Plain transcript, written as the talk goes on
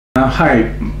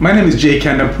Hi, my name is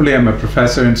Kandampully. I'm a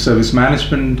professor in service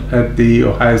management at the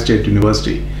Ohio State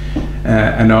University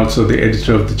and also the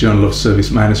editor of the Journal of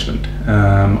Service Management.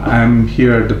 I'm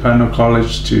here at the Kandampully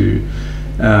College to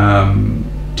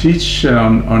teach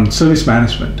on service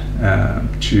management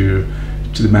to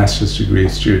the master's degree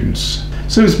students.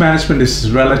 Service management is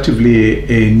relatively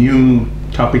a new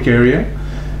topic area.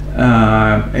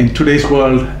 In today's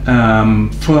world,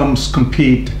 firms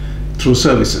compete through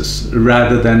services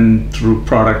rather than through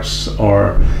products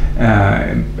or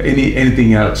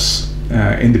anything else.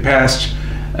 In the past,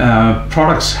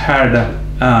 products had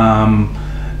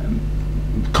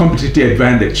competitive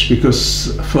advantage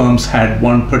because firms had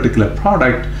one particular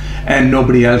product and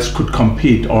nobody else could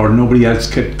compete or nobody else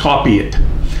could copy it.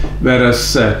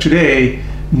 Whereas today,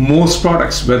 most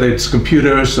products, whether it's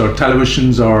computers or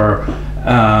televisions or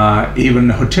even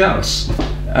hotels,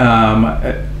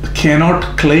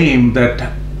 cannot claim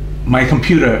that my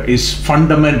computer is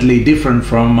fundamentally different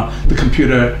from the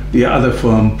computer the other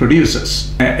firm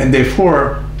produces. And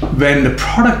therefore, when the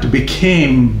product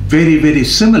became very, very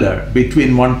similar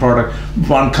between one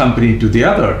company to the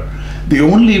other, the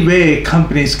only way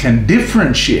companies can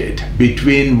differentiate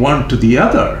between one to the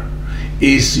other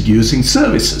is using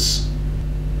services.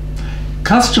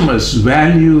 Customers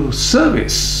value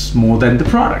service more than the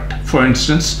product. For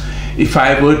instance, if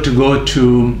I were to go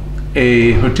to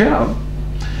a hotel,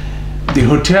 the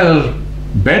hotel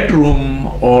bedroom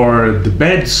or the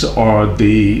beds or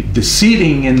the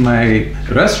seating in my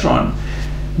restaurant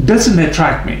doesn't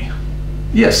attract me.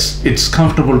 Yes, it's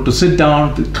comfortable to sit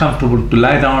down, it's comfortable to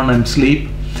lie down and sleep,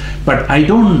 but I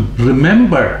don't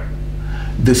remember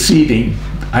the seating,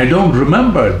 I don't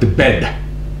remember the bed,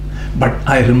 but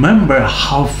I remember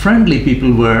how friendly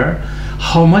people were,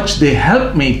 how much they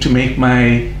helped me to make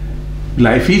my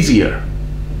life easier.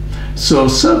 So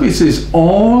service is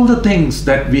all the things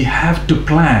that we have to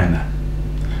plan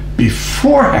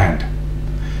beforehand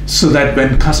so that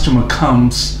when customer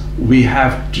comes, we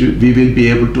will be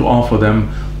able to offer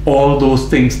them all those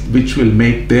things which will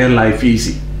make their life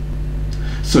easy.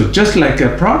 So just like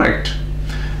a product,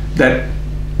 that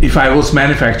if I was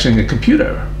manufacturing a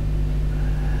computer,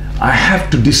 I have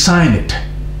to design it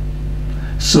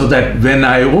so that when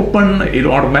I open, it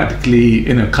automatically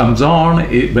comes on.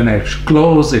 When I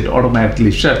close, it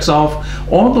automatically shuts off.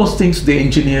 All those things, the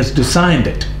engineers designed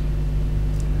it.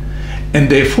 And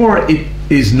therefore, it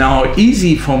is now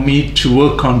easy for me to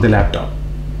work on the laptop.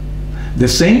 The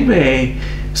same way,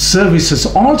 services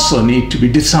also need to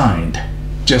be designed,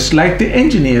 just like the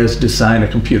engineers design a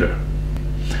computer.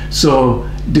 So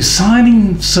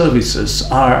designing services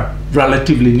are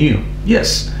relatively new.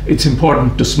 Yes, it's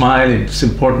important to smile, it's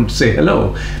important to say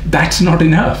hello. That's not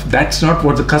enough. That's not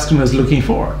what the customer is looking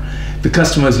for. The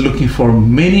customer is looking for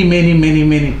many, many, many,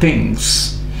 many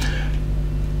things.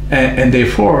 And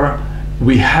therefore,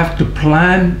 we have to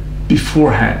plan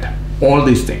beforehand all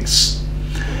these things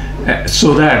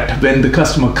so that when the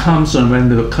customer comes or when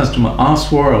the customer asks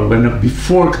for or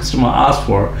before customer asks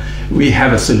for, we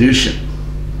have a solution.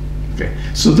 Okay.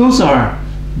 So those are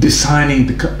designing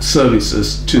the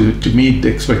services to meet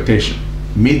the expectation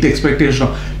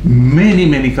of many,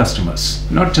 many customers,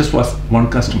 not just one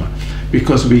customer,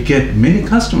 because we get many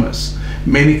customers.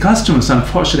 Many customers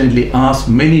unfortunately ask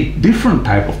many different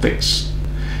type of things.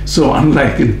 So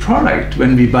unlike in product,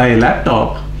 when we buy a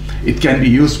laptop, it can be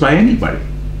used by anybody.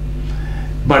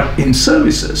 But in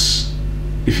services,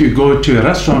 if you go to a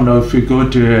restaurant or if you go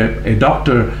to a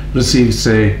doctor receives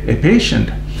a patient,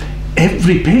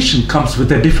 every patient comes with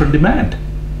a different demand.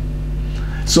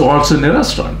 So also in a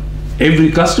restaurant, every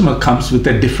customer comes with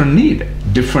a different need,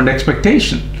 different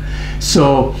expectation.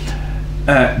 So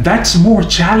that's more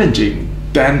challenging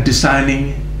than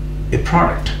designing a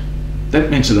product. That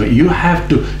means you have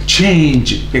to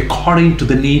change according to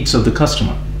the needs of the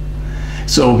customer.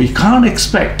 So we can't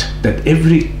expect that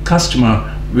every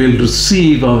customer will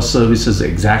receive our services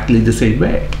exactly the same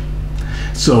way.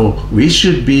 So we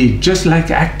should be just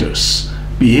like actors,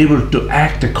 be able to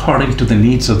act according to the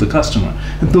needs of the customer.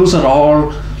 And those are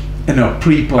all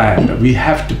pre-planned. We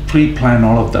have to pre-plan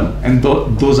all of them, and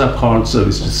those are called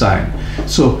service design.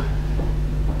 So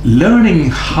learning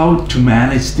how to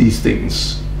manage these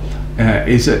things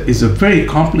is a very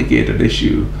complicated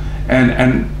issue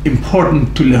and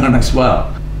important to learn as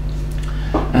well.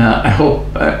 I hope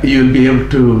you'll be able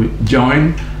to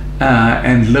join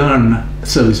and learn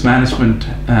service management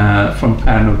from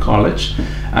Kandampully College.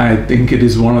 I think it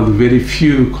is one of the very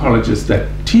few colleges that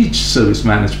teach service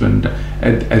management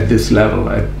at this level,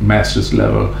 at master's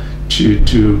level,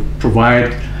 to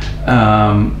provide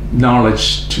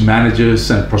knowledge to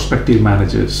managers and prospective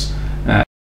managers